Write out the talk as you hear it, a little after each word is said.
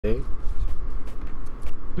But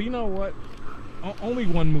you know what? Only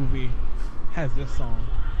one movie has this song.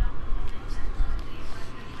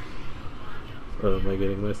 what am I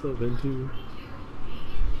getting myself into?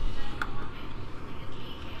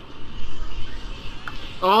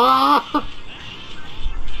 Ah!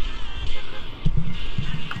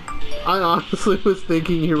 I honestly was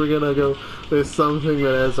thinking you were gonna go, there's something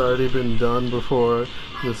that has already been done before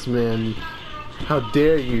this man. How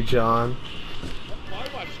dare you, John? Why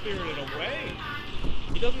watch Spirited Away?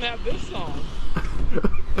 He doesn't have this song.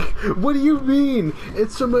 What do you mean?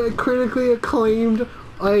 It's from a critically acclaimed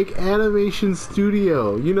animation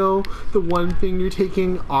studio. You know, the one thing you're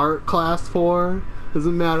taking art class for?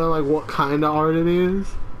 Doesn't matter what kind of art it is.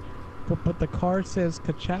 But the card says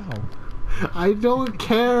ka-chow. I don't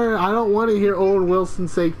care. I don't want to hear Owen Wilson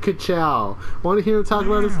say ka-chow. I want to hear him talk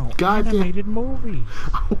about his goddamn animated movie.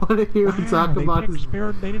 I want to hear him talk about his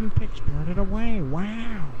They didn't pick Spirited Away.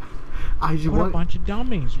 Wow. What a bunch of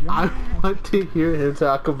dummies. Wow. I want to hear him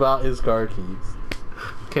talk about his car keys.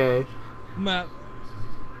 Okay? Matt.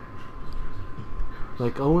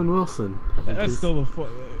 Like Owen Wilson. That's still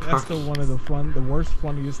one of the worst,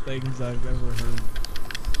 funniest things I've ever heard.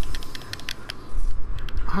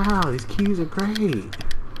 Wow, these keys are great.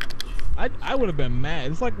 I would have been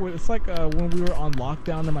mad. It's like when we were on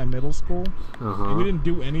lockdown in my middle school, and we didn't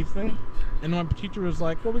do anything, and my teacher was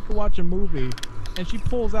like, "Well, we could watch a movie," and she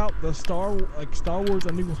pulls out the Star Wars: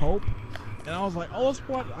 A New Hope, and I was like, "Oh, let's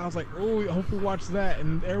watch." I was like, "Oh, I hope we watch that,"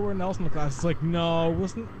 and everyone else in the class is like, "No,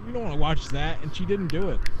 listen, we don't want to watch that," and she didn't do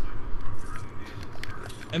it,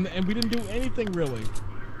 and we didn't do anything really.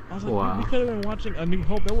 I was like, wow. We could have been watching A New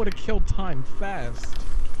Hope. That would have killed time fast.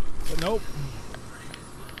 But nope.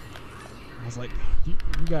 I was like, you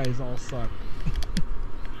guys all suck.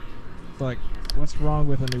 It's like, what's wrong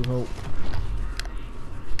with A New Hope?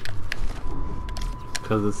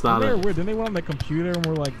 Because it's not weird. Then they went on the computer and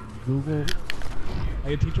were like, Google.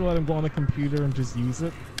 Like a teacher let them go on the computer and just use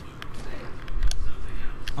it.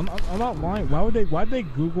 I'm not lying. Why'd they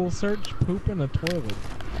Google search poop in a toilet?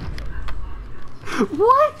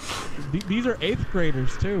 What? These are 8th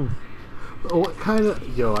graders too. What kind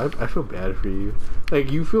of... Yo, I feel bad for you.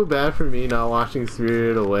 Like, you feel bad for me not watching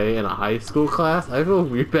Spirited Away in a high school class. I feel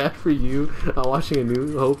weird bad for you not watching A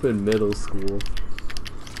New Hope in middle school.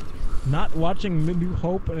 Not watching New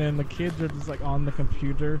Hope and then the kids are just like on the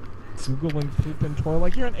computer Googling poop and toilet.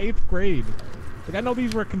 Like, you're in 8th grade. Like, I know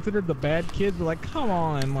these were considered the bad kids, but like, come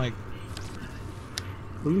on, like...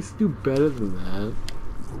 At least do better than that.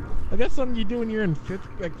 Like, that's something you do when you're in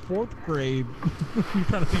 4th grade. You're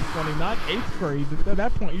trying to be funny, not 8th grade. At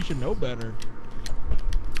that point, you should know better.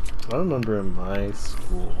 I remember in my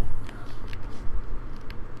school,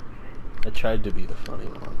 I tried to be the funny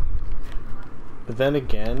one. But then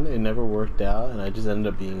again, it never worked out, and I just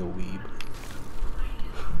ended up being a weeb.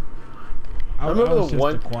 I remember the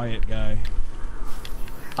one... just a quiet guy.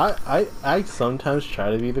 I sometimes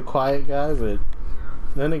try to be the quiet guy, but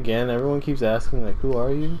then again, everyone keeps asking, like, who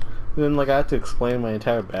are you? And then, like, I have to explain my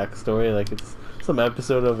entire backstory, like it's some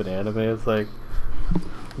episode of an anime. It's like,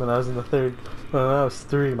 when I was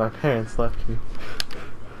 3, my parents left me.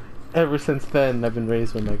 Ever since then, I've been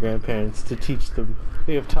raised by my grandparents to teach them.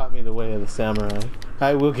 They have taught me the way of the samurai.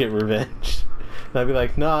 I will get revenge. And I'd be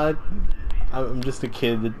like, nah, I'm just a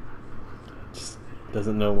kid that just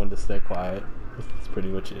doesn't know when to stay quiet. That's pretty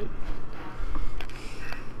much it.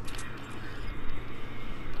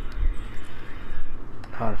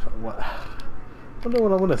 I don't know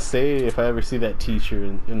what I want to say if I ever see that teacher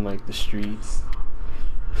in like the streets.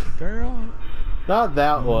 Girl, not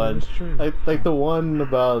that one. Like the one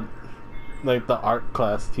about like the art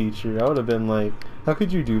class teacher. I would have been like, how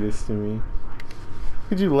could you do this to me? How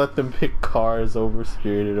could you let them pick cars over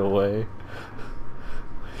Spirited Away?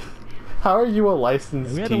 How are you a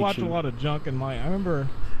licensed teacher? We had to watch a lot of junk in my... I remember...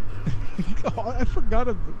 oh, I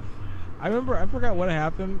forgot what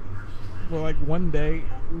happened. Well, like one day,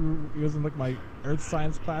 it was in like my earth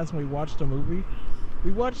science class and we watched a movie.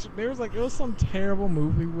 It was some terrible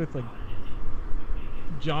movie with like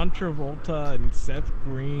John Travolta and Seth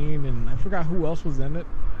Green and I forgot who else was in it.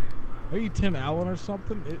 Maybe Tim Allen or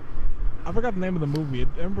something. I forgot the name of the movie. I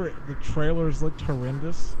remember the trailers looked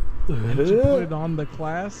horrendous. And she put it on the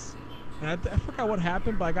class. And I forgot what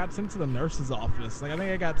happened, but I got sent to the nurse's office. Like, I think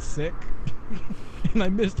I got sick. And I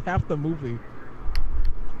missed half the movie.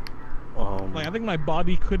 Like, I think my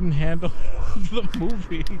body couldn't handle the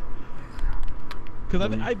movie. Because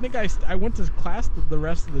I think I went to class the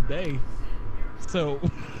rest of the day. So,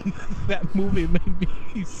 that movie made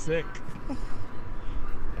me sick.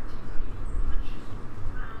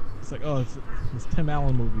 It's like, oh, it's Tim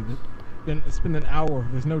Allen movie. It's been an hour.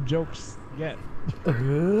 There's no jokes yet.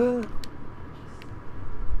 If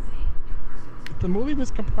the movie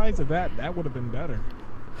was comprised of that, that would have been better.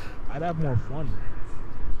 I'd have more fun.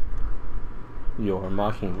 You're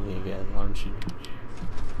mocking me again, aren't you?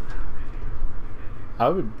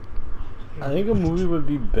 I think a movie would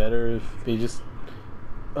be better if they just...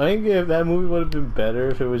 I think if that movie would have been better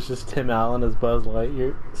if it was just Tim Allen as Buzz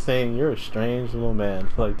Lightyear saying you're a strange little man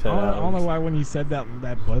for like 10 hours. I don't know why when you said that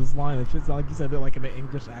Buzz line, it just like you said it like in an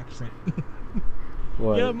English accent.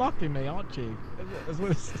 What? You're mocking me, aren't you? That's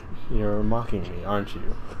what it's... You're mocking me, aren't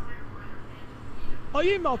you? Are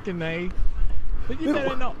you mocking me? But you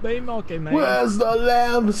better not be mocking me. Where's the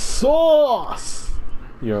lamb sauce?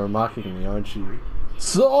 You're mocking me, aren't you?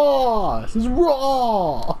 Sauce is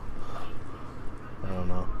raw. I don't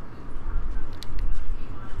know.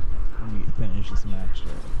 Let me finish this match.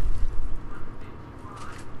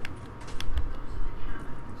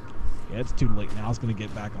 Yeah, it's too late now. I was gonna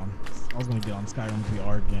get back on. I was gonna get on Skyrim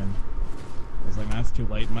VR again. I was like, nah, it's too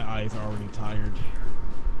late. My eyes are already tired.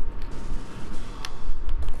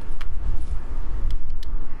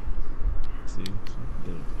 Let's see,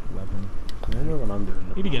 get a weapon. I don't know what I'm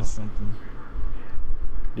doing. Need to get something.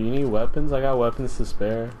 Do you need weapons? I got weapons to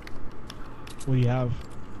spare. What do you have?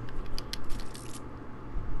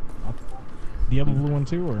 Do you have a blue one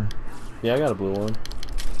too, or? Yeah, I got a blue one.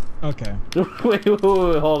 Okay. wait,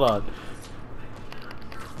 hold on.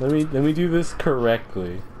 Let me do this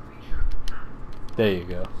correctly. There you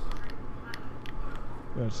go.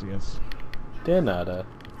 Yes. De nada.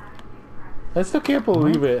 I still can't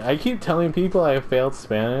believe it. I keep telling people I failed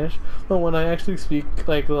Spanish, but when I actually speak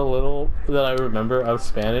like the little that I remember of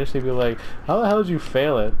Spanish, they'd be like, "How the hell did you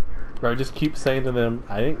fail it?" Or I just keep saying to them,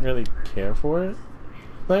 "I didn't really care for it."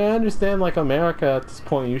 Like, I understand, like, America at this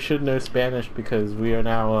point, you should know Spanish because we are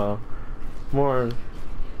now more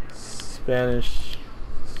Spanish.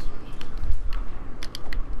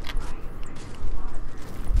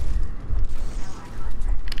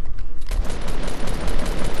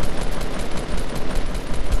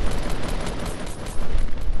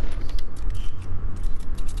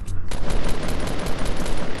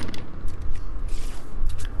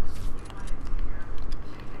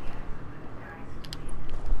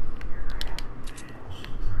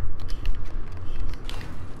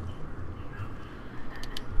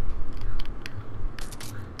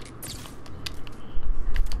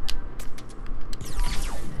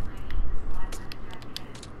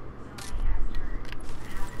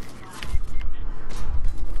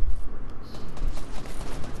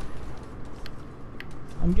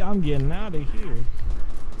 I'm getting out of here.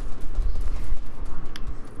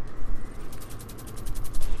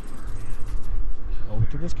 Over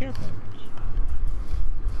to this care package.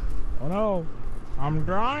 Oh no, I'm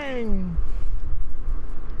dying.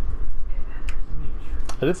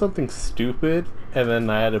 I did something stupid, and then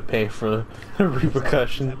I had to pay for the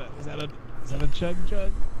repercussion. Is that a chug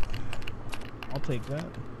jug? I'll take that.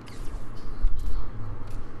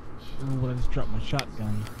 Ooh, but I just dropped my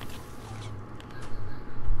shotgun.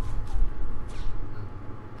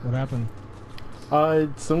 What happened?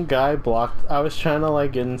 Some guy blocked. I was trying to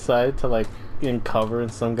like get inside to like in cover,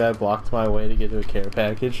 and some guy blocked my way to get to a care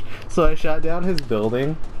package. So I shot down his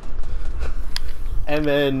building, and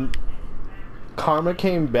then karma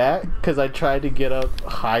came back because I tried to get up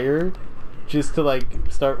higher, just to like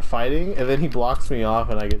start fighting, and then he blocks me off,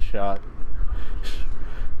 and I get shot.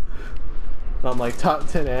 I'm like top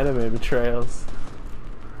 10 anime betrayals.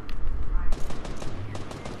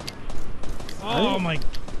 Oh my!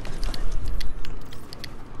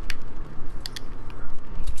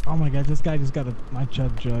 Oh my god, this guy just got my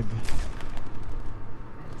chug jug.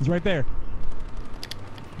 He's right there.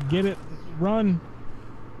 Get it. Run.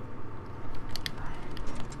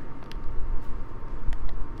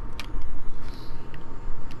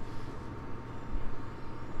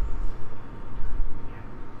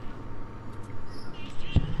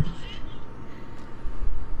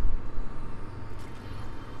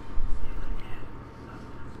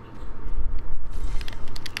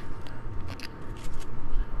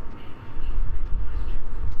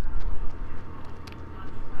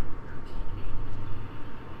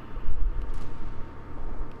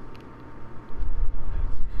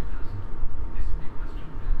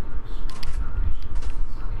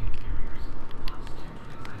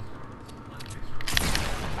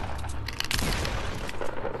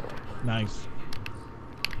 Nice.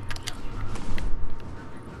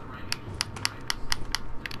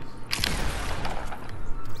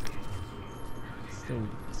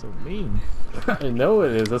 So mean. I know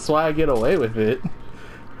it is. That's why I get away with it.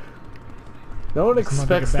 No one It's not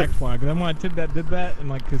like a expects to. backfire. Cause then when I did that, and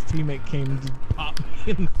like his teammate came and just popped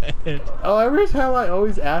me in the head. Oh, every time I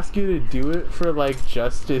always ask you to do it for like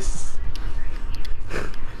justice,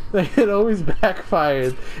 like it always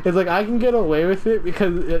backfires. It's like I can get away with it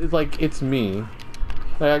because it's like it's me.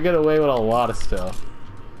 Like I get away with a lot of stuff.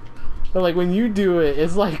 But like when you do it,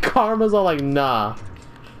 it's like karma's all like, nah.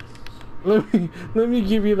 Let me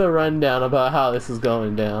give you the rundown about how this is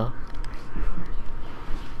going down.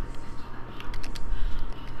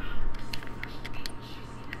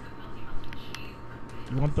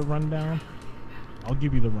 You want the rundown? I'll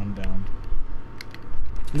give you the rundown.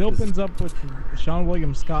 It opens up with Sean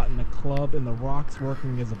William Scott in a club, and The Rock's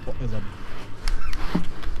working as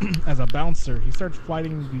a bouncer. He starts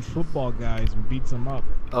fighting these football guys and beats them up.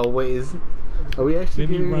 Oh wait, are we actually?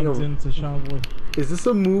 Then he runs into Sean William. Is this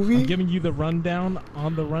a movie? I'm giving you the rundown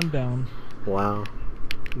on the rundown. Wow,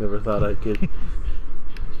 never thought I could.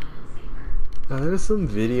 Now, there was some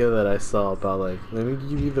video that I saw about like, let me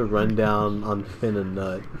give you the rundown on Finn and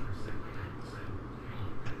Nut.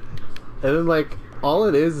 And then like, all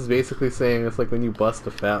it is basically saying it's like when you bust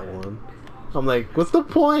a fat one. I'm like, what's the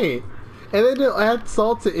point? And then to add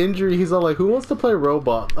salt to injury, he's all like, who wants to play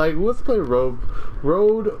Roblox? Like, who wants to play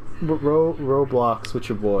Roblox with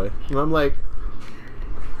your boy? And I'm like,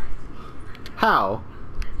 how?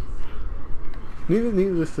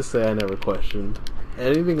 Needless to say, I never questioned.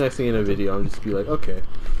 Anything I see in a video, I'm just be like, okay.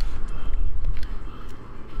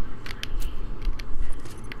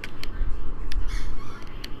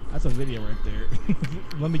 That's a video right there.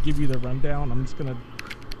 Let me give you the rundown. I'm just gonna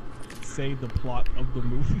say the plot of the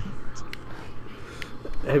movie.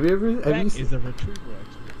 Have you ever? Is a retriever.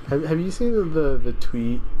 Have you seen the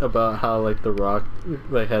tweet about how like The Rock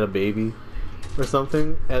like had a baby or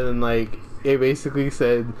something, and then like it basically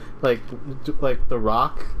said like The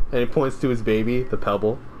Rock, and it points to his baby, the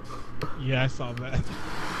Pebble. Yeah, I saw that.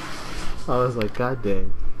 I was like, God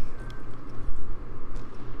dang.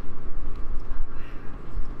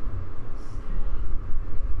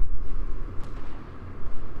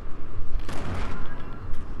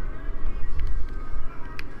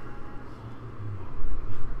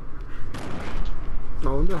 I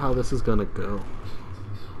wonder how this is gonna go.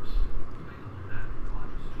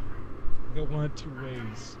 Go one of two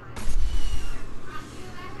ways.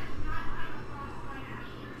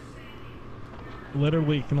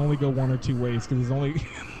 Literally, it can only go one or two ways because there's only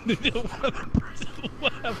one other person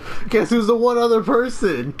left. Guess who's the one other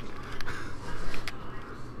person?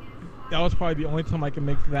 That was probably the only time I can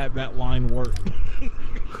make that line work.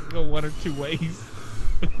 Go one or two ways.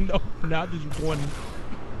 No, now there's one.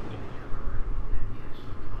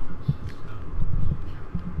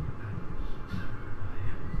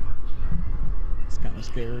 It's kind of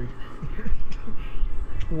scary.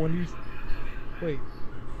 20s. Wait.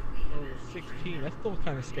 Oh, 16. That's still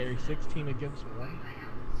kind of scary. 16 against 1.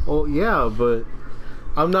 Well, yeah, but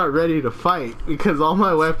I'm not ready to fight because all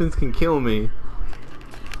my weapons can kill me.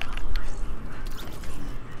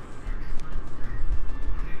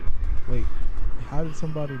 Wait, how did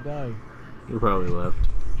somebody die? You probably left.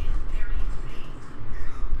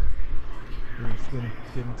 It's gonna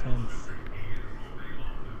get intense.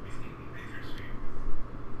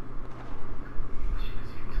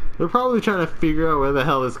 They're probably trying to figure out where the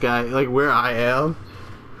hell this guy, like where I am.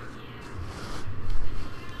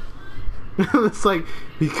 It's like,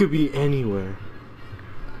 he could be anywhere.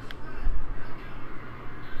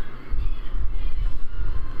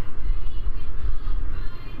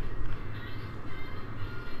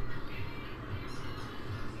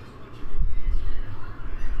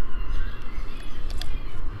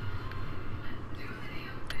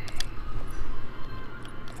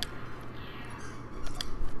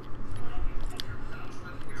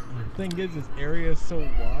 The thing is, this area is so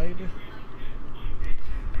wide.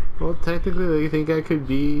 Well, technically, they think I could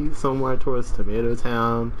be somewhere towards Tomato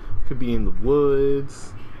Town. Could be in the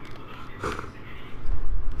woods.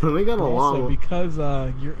 They got a Also, long. because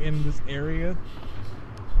you're in this area,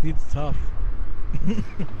 it's tough.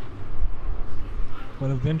 But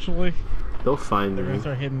eventually, They'll find they're gonna me.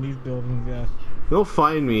 start hitting these buildings. Yeah. They'll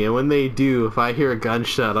find me, and when they do, if I hear a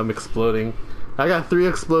gunshot, I'm exploding. I got 3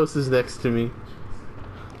 explosives next to me.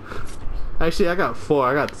 Actually, I got 4.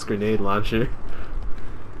 I got this grenade launcher.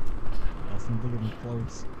 I'm getting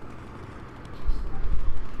close.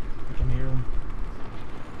 I can hear him.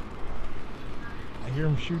 I hear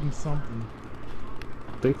him shooting something.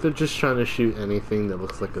 I think they're just trying to shoot anything that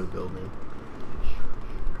looks like a building.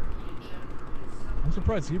 I'm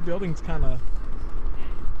surprised. Your building's kind of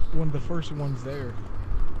one of the first ones there.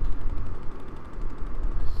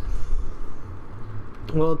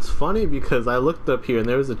 Well, it's funny because I looked up here and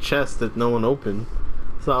there was a chest that no one opened.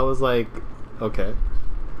 So I was like, okay.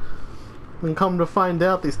 And come to find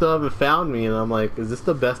out, they still haven't found me, and I'm like, is this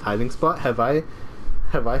the best hiding spot? Have I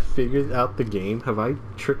figured out the game? Have I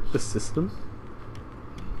tricked the system?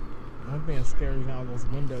 The only thing that's scary now are those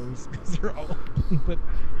windows because they're all open. But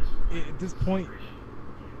at this point,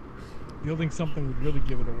 building something would really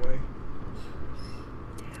give it away.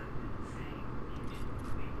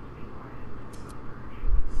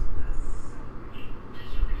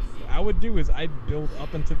 What I would do is I'd build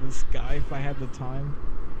up into the sky if I had the time.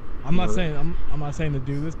 I'm not saying I'm not saying to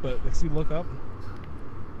do this, but if you look up,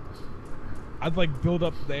 I'd like build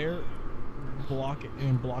up there, block it,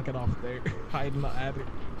 and block it off there, hide in the attic.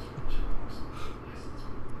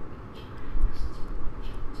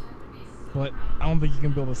 But I don't think you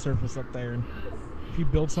can build a surface up there. And if you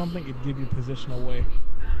build something, it'd give you position away.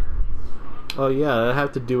 Oh yeah, I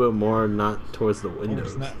have to do it more not towards the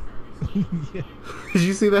windows. Yeah. Did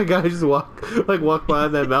you see that guy just walk by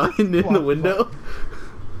that mountain in the window?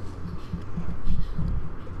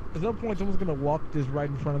 At some point, someone's gonna walk just right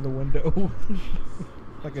in front of the window,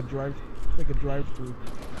 like a drive-through.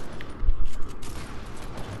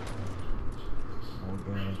 Oh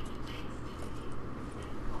god.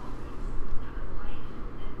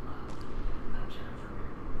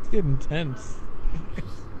 It's getting tense.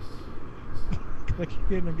 Like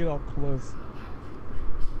you're gonna get all close.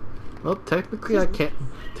 Well, technically I can't.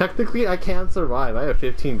 Technically, I can't survive. I have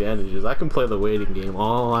 15 bandages. I can play the waiting game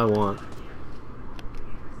all I want.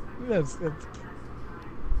 That's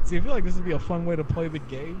see, I feel like this would be a fun way to play the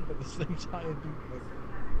game, but at the same time, like,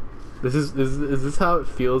 Is this how it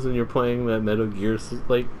feels when you're playing that Metal Gear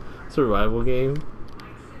like survival game,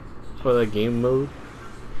 or that game mode?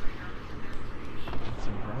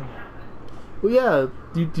 Well, yeah,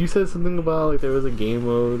 you said something about like there was a game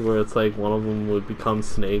mode where it's like one of them would become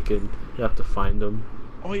Snake and you have to find them.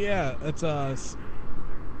 Oh yeah, it's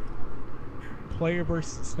player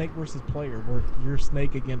versus Snake versus player, where you're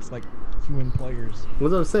Snake against like human players.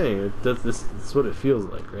 What I'm saying, that's what it feels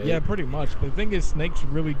like, right? Yeah, pretty much. But the thing is, Snake's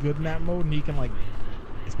really good in that mode, and he can like,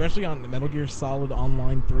 especially on the Metal Gear Solid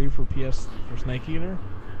Online 3 for Snake Eater.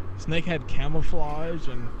 Snake had camouflage,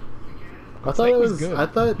 and I thought Snake it was good. I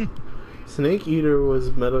thought Snake Eater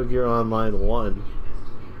was Metal Gear Online 1.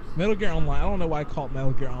 Metal Gear Online. I don't know why I call it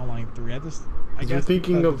Metal Gear Online 3. I guess you're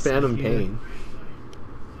thinking of Phantom Pain.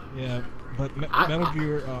 Yeah, but Metal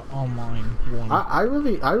Gear Online 1. I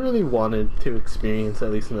really wanted to experience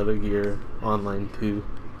at least Metal Gear Online 2.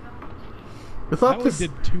 I only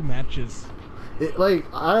did 2 matches. Like,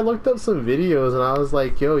 I looked up some videos and I was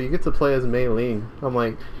like, yo, you get to play as Mei Ling. I'm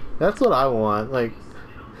like, that's what I want. Like,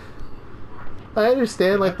 I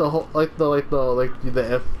understand like the whole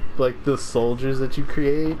the soldiers that you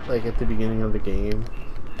create like at the beginning of the game.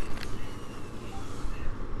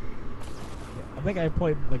 I think I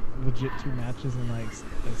played like legit 2 matches and I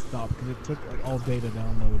stopped because it took like all day to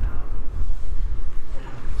download.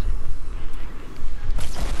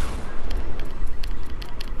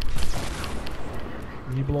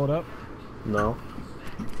 Can you blow it up? No.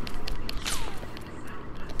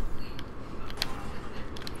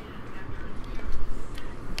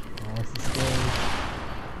 Oh, this is scary.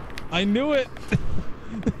 I knew it!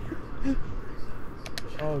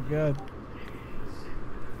 Oh god.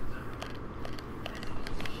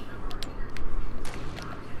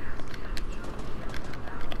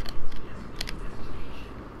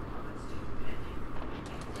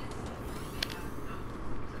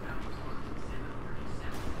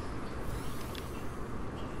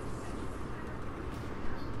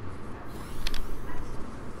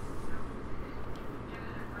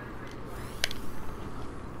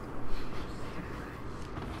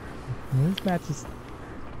 This match is...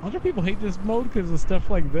 A lot of people hate this mode because of stuff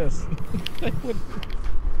like this.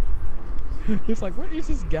 It's like, where is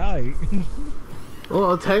this guy?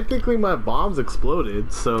 Well, technically my bombs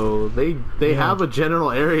exploded, so they have a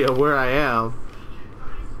general area where I am.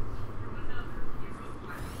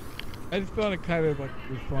 I just found it kind of like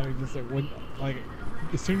it was funny, just like when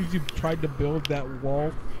as soon as you tried to build that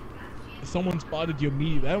wall, someone spotted you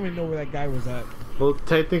immediately. I don't even know where that guy was at. Well,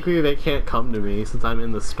 technically they can't come to me since I'm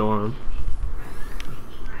in the storm.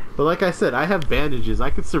 But like I said, I have bandages. I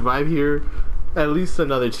could survive here at least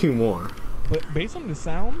another 2 more. But based on the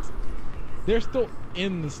sounds, they're still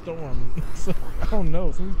in the storm. So I don't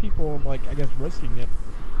know. Some of these people are like, I guess, risking it.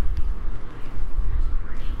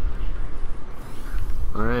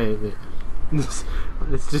 Alright. It's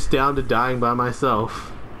just down to dying by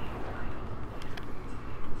myself.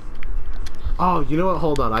 Oh, you know what?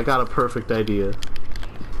 Hold on. I got a perfect idea.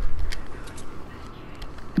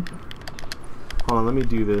 Hold on, let me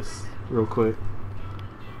do this real quick.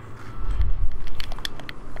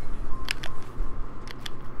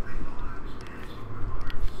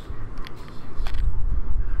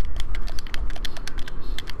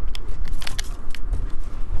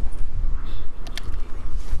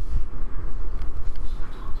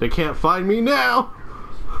 They can't find me now!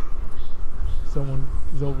 Someone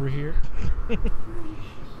is over here.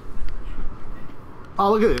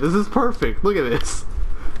 Oh, look at it. This is perfect. Look at this.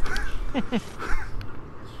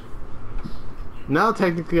 Now,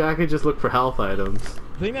 technically, I could just look for health items.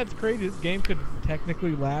 The thing that's crazy, this game could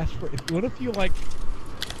technically last for... What if you, like...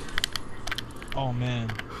 Oh,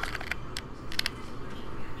 man.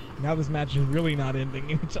 Now this match is really not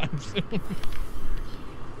ending anytime soon.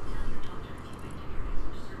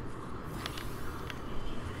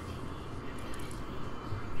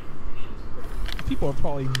 People are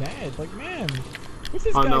probably mad. Like, man, what's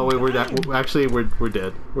this guy no, wait, dying? we're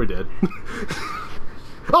dead. We're dead.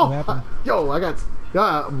 Oh, yo, I got.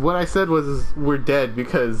 What I said was we're dead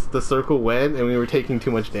because the circle went and we were taking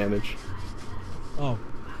too much damage. Oh,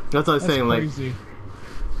 that's what I'm saying. Crazy. Like,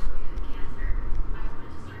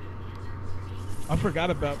 I forgot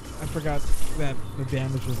that the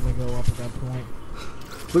damage was gonna go up at that point.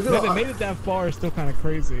 Look at that they made it that far is still kind of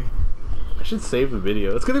crazy. I should save the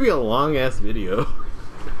video. It's gonna be a long ass video.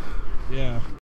 Yeah.